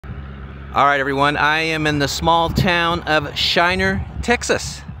All right, everyone, I am in the small town of Shiner,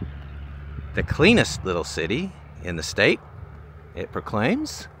 Texas. The cleanest little city in the state, it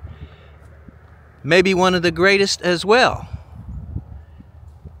proclaims. Maybe one of the greatest as well.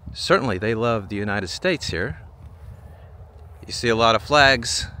 Certainly they love the United States here. You see a lot of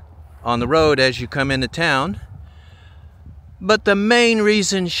flags on the road as you come into town. But the main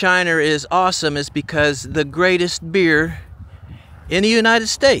reason Shiner is awesome is because the greatest beer in the United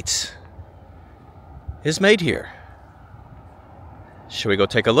States is made here. Should we go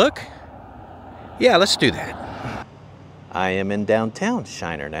take a look? Yeah, let's do that. I am in downtown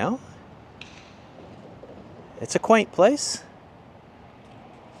Shiner now. It's a quaint place.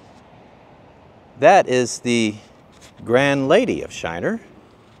 That is the Grand Lady of Shiner,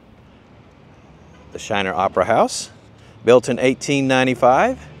 the Shiner Opera House, built in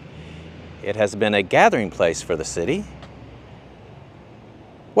 1895. It has been a gathering place for the city,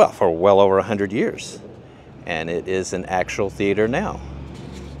 well, for well over 100 years. And it is an actual theater now.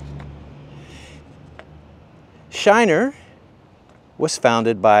 Shiner was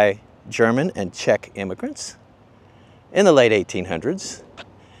founded by German and Czech immigrants in the late 1800s.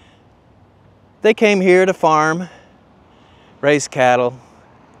 They came here to farm, raise cattle,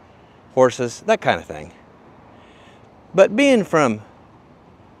 horses, that kind of thing. But being from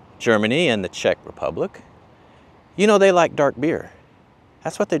Germany and the Czech Republic, you know they like dark beer.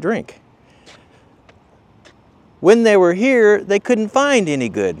 That's what they drink. When they were here, they couldn't find any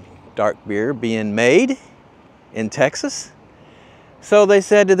good dark beer being made in Texas. So they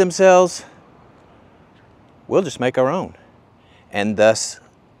said to themselves, we'll just make our own. And thus,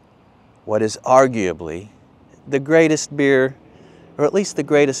 what is arguably the greatest beer, or at least the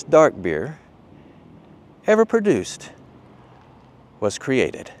greatest dark beer, ever produced, was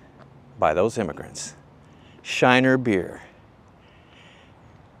created by those immigrants. Shiner beer.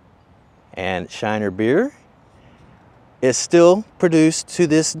 And Shiner beer is still produced to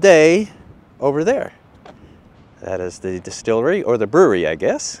this day over there. That is the distillery, or the brewery, I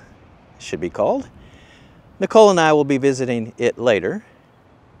guess, it should be called. Nicole and I will be visiting it later.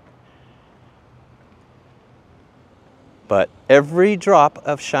 But every drop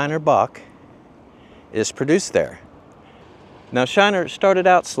of Shiner Bock is produced there. Now Shiner started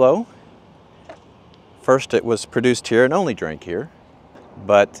out slow. First it was produced here and only drank here.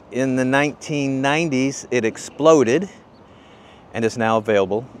 But in the 1990s it exploded and is now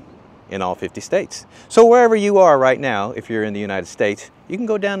available in all 50 states. So wherever you are right now, if you're in the United States, you can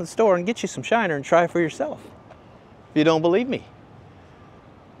go down to the store and get you some Shiner and try it for yourself. If you don't believe me,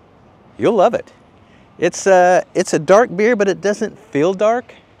 you'll love it. It's a dark beer, but it doesn't feel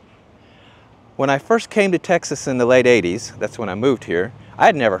dark. When I first came to Texas in the late 80s, that's when I moved here, I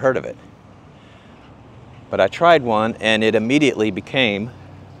had never heard of it. But I tried one and it immediately became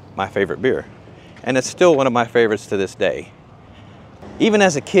my favorite beer. And it's still one of my favorites to this day. Even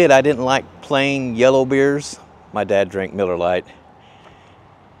as a kid, I didn't like plain yellow beers. My dad drank Miller Lite.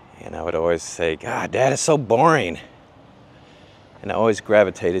 And I would always say, God, Dad, it's so boring. And I always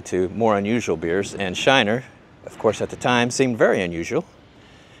gravitated to more unusual beers. And Shiner, of course, at the time, seemed very unusual.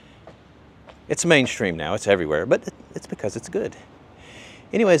 It's mainstream now, it's everywhere, but it's because it's good.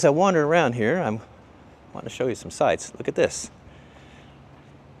 Anyways, I wander around here. I want to show you some sights. Look at this.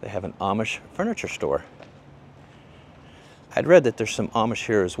 They have an Amish furniture store. I'd read that there's some Amish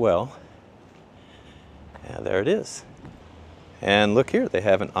here as well. Yeah, there it is. And look here, they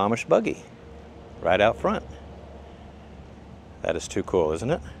have an Amish buggy right out front. That is too cool,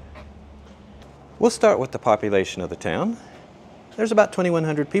 isn't it? We'll start with the population of the town. There's about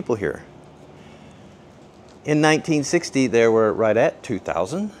 2,100 people here. In 1960, there were right at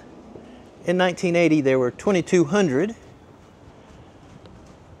 2,000. In 1980, there were 2,200.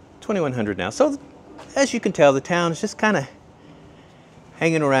 2,100 now. So, as you can tell, the town is just kind of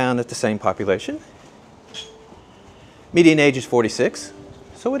hanging around at the same population. Median age is 46,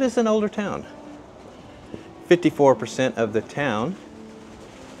 so it is an older town. 54% of the town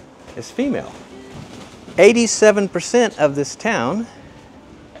is female. 87% of this town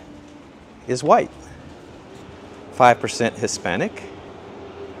is white. 5% Hispanic,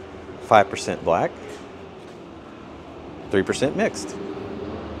 5% black, 3% mixed.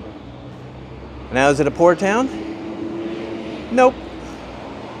 Now, is it a poor town? Nope.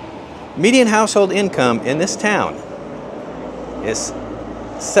 Median household income in this town is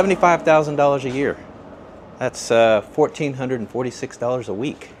 $75,000 a year. That's $1,446 a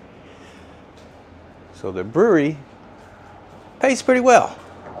week. So the brewery pays pretty well.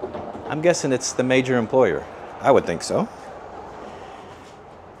 I'm guessing it's the major employer. I would think so.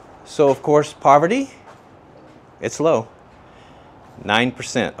 So of course, poverty, it's low.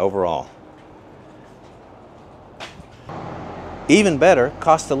 9% overall. Even better,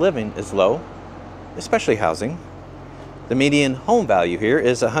 cost of living is low, especially housing. The median home value here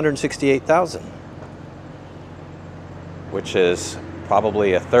is $168,000, which is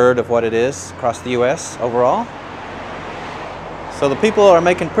probably a third of what it is across the U.S. overall. So the people are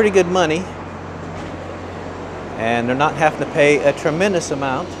making pretty good money, and they're not having to pay a tremendous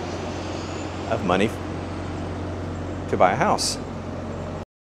amount of money to buy a house.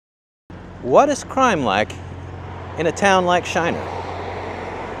 What is crime like in a town like Shiner?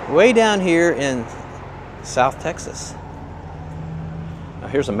 Way down here in South Texas. Now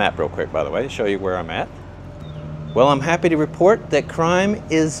here's a map real quick, by the way, to show you where I'm at. Well, I'm happy to report that crime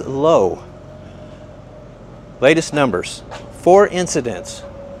is low. Latest numbers, 4 incidents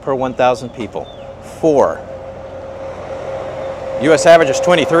per 1,000 people. 4. U.S. average is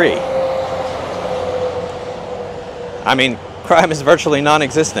 23. I mean, crime is virtually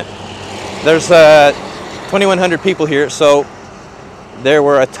non-existent. There's 2,100 people here, so there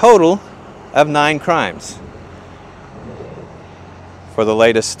were a total of 9 crimes for the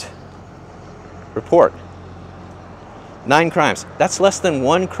latest report. 9 crimes. That's less than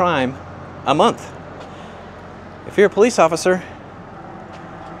 1 crime a month. If you're a police officer,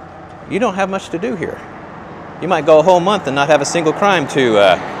 you don't have much to do here. You might go a whole month and not have a single crime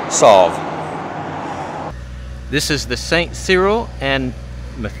to solve. This is the St. Cyril and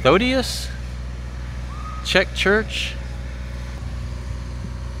Methodius Czech Church.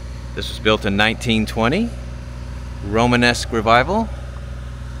 This was built in 1920. Romanesque revival.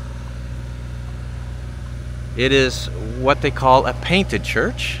 It is what they call a painted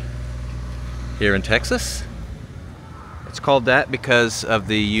church here in Texas. It's called that because of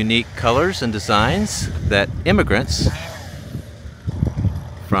the unique colors and designs that immigrants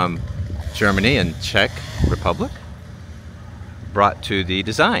from Germany and Czech Republic brought to the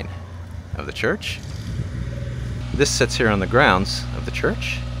design of the church. This sits here on the grounds of the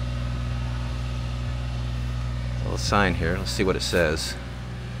church. A little sign here, let's see what it says.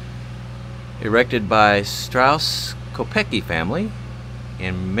 Erected by Strauss Kopecki family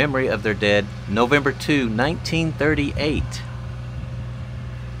in memory of their dead, November 2, 1938.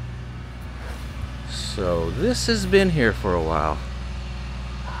 So this has been here for a while.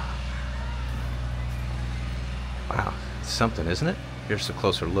 Wow, it's something, isn't it? Here's a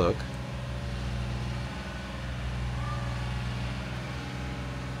closer look.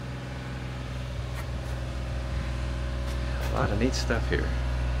 A lot of neat stuff here.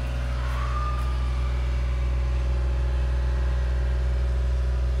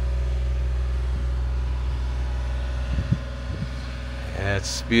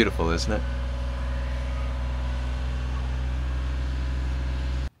 It's beautiful, isn't it?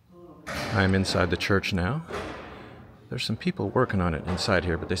 I'm inside the church now. There's some people working on it inside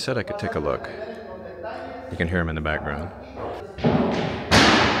here, but they said I could take a look. You can hear them in the background.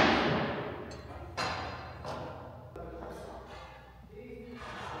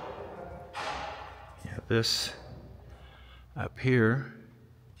 Yeah, this up here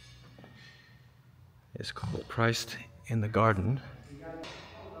is called Christ in the Garden.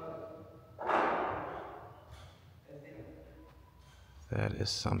 That is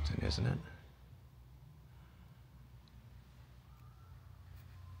something, isn't it?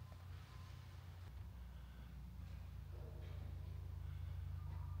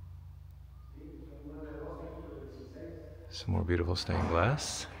 Some more beautiful stained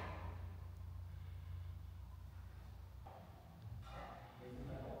glass.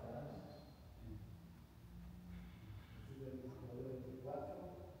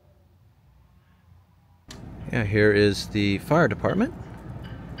 Yeah, here is the fire department.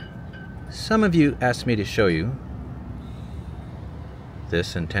 Some of you asked me to show you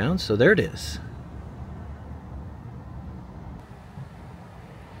this in town, so there it is.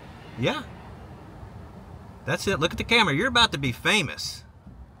 Yeah, that's it. Look at the camera. You're about to be famous.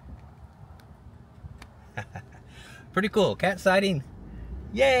 Pretty cool. Cat sighting.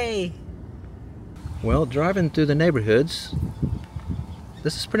 Yay! Well, driving through the neighborhoods,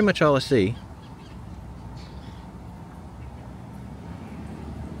 this is pretty much all I see.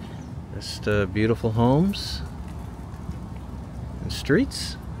 Just beautiful homes and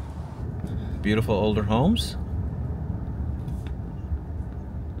streets. Beautiful older homes.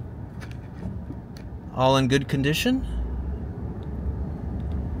 All in good condition.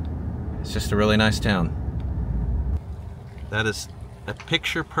 It's just a really nice town. That is a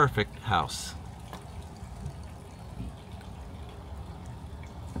picture-perfect house.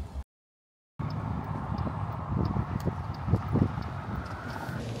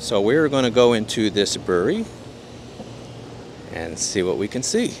 So we're going to go into this brewery and see what we can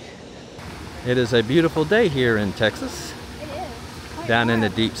see. It is a beautiful day here in Texas. It is. down in the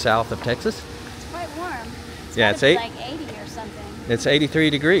deep south of Texas. It's quite warm. Yeah, it's like 80 or something. It's 83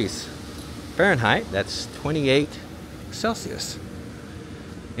 degrees Fahrenheit. That's 28 Celsius.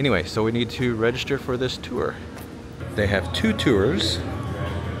 Anyway, so we need to register for this tour. They have 2 tours.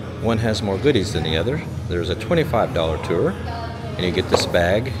 One has more goodies than the other. There's a $25 tour, and you get this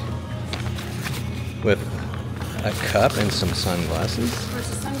bag with a cup and some sunglasses. Of course,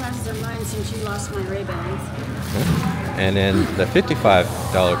 the sunglasses are mine since you lost my Ray-Bans. And then the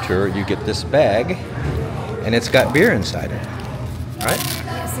 $55 tour, you get this bag, and it's got beer inside it. Right?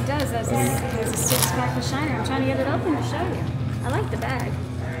 Yes, it does. There's a 6-pack of Shiner. I'm trying to get it open to show you. I like the bag.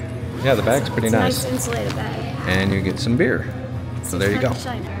 Yeah, the bag's pretty nice. It's a nice insulated bag. And you get some beer. So there you go.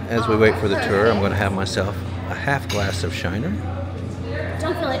 As we wait for the tour, I'm going to have myself a half glass of Shiner.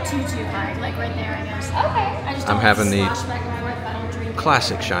 Don't fill it too hard, like right there, I guess. Okay. I'm having the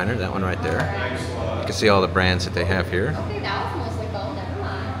classic Shiner, that one right there. You can see all the brands that they have here.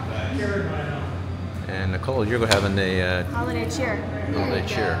 And Nicole, you're having the Holiday Cheer. Holiday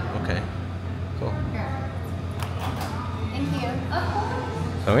Cheer. Okay, cool. Thank you.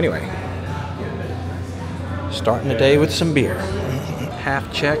 So anyway, starting the day with some beer.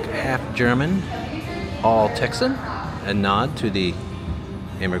 Half Czech, half German, all Texan. A nod to the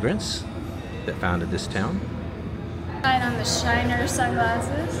immigrants that founded this town. Trying on the Shiner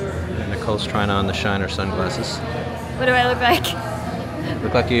sunglasses. And Nicole's trying on the Shiner sunglasses. What do I look like?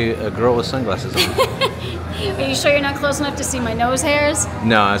 Look like a girl with sunglasses on. Are you sure you're not close enough to see my nose hairs?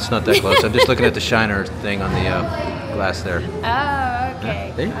 No, it's not that close. I'm just looking at the Shiner thing on the glass there. Oh,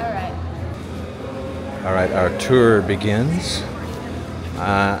 okay. All right, our tour begins.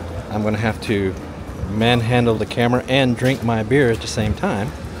 I'm going to have to manhandle the camera and drink my beer at the same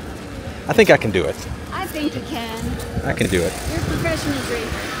time. I think I can do it. I think you can. I can do it. You're a professional drinker.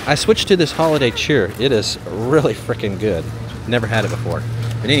 I switched to this Holiday Cheer. It is really freaking good. Never had it before.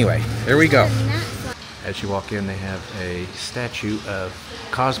 But anyway, here we go. As you walk in, they have a statue of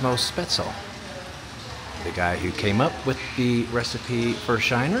Cosmo Spoetzl, the guy who came up with the recipe for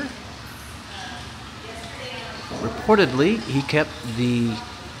Shiner. Reportedly, he kept the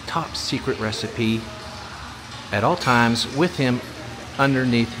top secret recipe at all times with him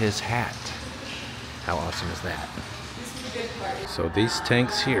underneath his hat. How awesome is that? So these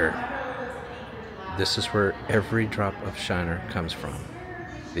tanks here, this is where every drop of Shiner comes from.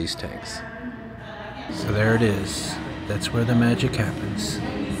 These tanks. So there it is. That's where the magic happens.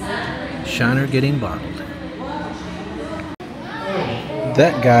 Shiner getting bottled.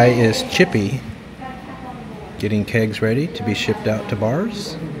 That guy is Chippy, getting kegs ready to be shipped out to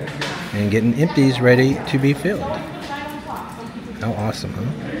bars and getting empties ready to be filled. How awesome, huh?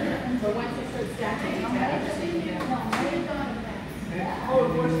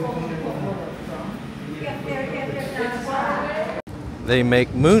 They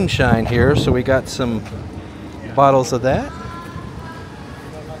make moonshine here, so we got some bottles of that.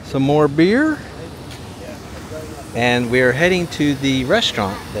 Some more beer. And we're heading to the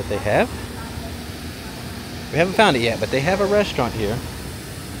restaurant that they have. We haven't found it yet, but they have a restaurant here.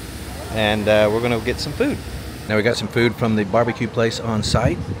 And we're going to get some food. Now we got some food from the barbecue place on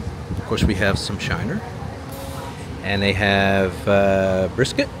site. Of course, we have some Shiner. And they have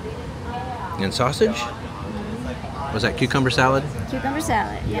brisket and sausage. Was that cucumber salad? Cucumber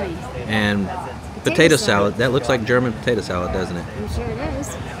salad, yummy. And potato salad. That looks like German potato salad, doesn't it? I'm sure it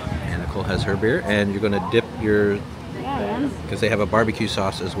is. And Nicole has her beer. And you're going to dip your... Yeah, because they have a barbecue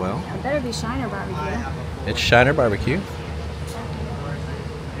sauce as well. It better be Shiner barbecue. It's Shiner barbecue.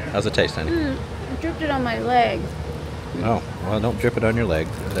 How's it taste, honey? I dripped it on my leg. Oh, well, don't drip it on your leg.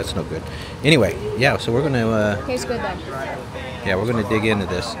 That's no good. Anyway, yeah, so we're going to... Tastes good, though. Yeah, we're going to dig into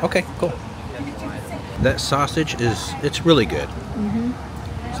this. Okay, cool. That sausage it's really good.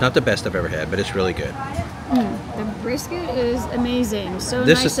 It's not the best I've ever had, but it's really good. The brisket is amazing. So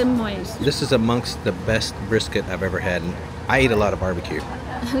nice and moist. This is amongst the best brisket I've ever had. And I eat a lot of barbecue.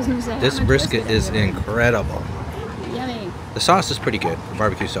 I was gonna say, this brisket is incredible. Yummy. The sauce is pretty good, the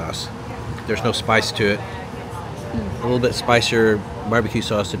barbecue sauce. There's no spice to it. A little bit spicier barbecue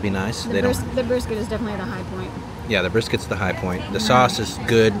sauce would be nice. The brisket is definitely the high point. Yeah, the brisket's the high point. The sauce is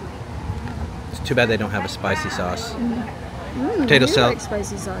good. It's too bad they don't have a spicy sauce. Potato salad. Like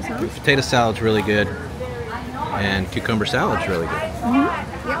spicy sauce, huh? Potato salad's really good, and cucumber salad's really good.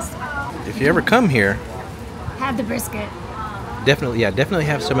 Yes. If you ever come here, Have the brisket. definitely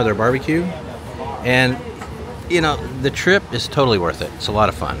have some of their barbecue, and you know the trip is totally worth it. It's a lot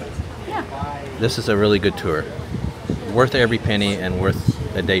of fun. Yeah. This is a really good tour, worth every penny and worth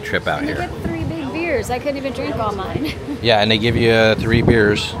a day trip out And you here. get 3 big beers. I couldn't even drink all mine. Yeah, and they give you 3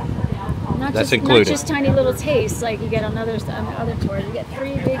 beers. Not That's included. Not just tiny little tastes like you get on other tours. You get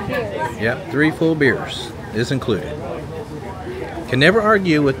 3 big beers. Yep, 3 full beers is included. Can never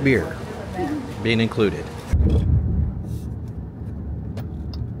argue with beer being included.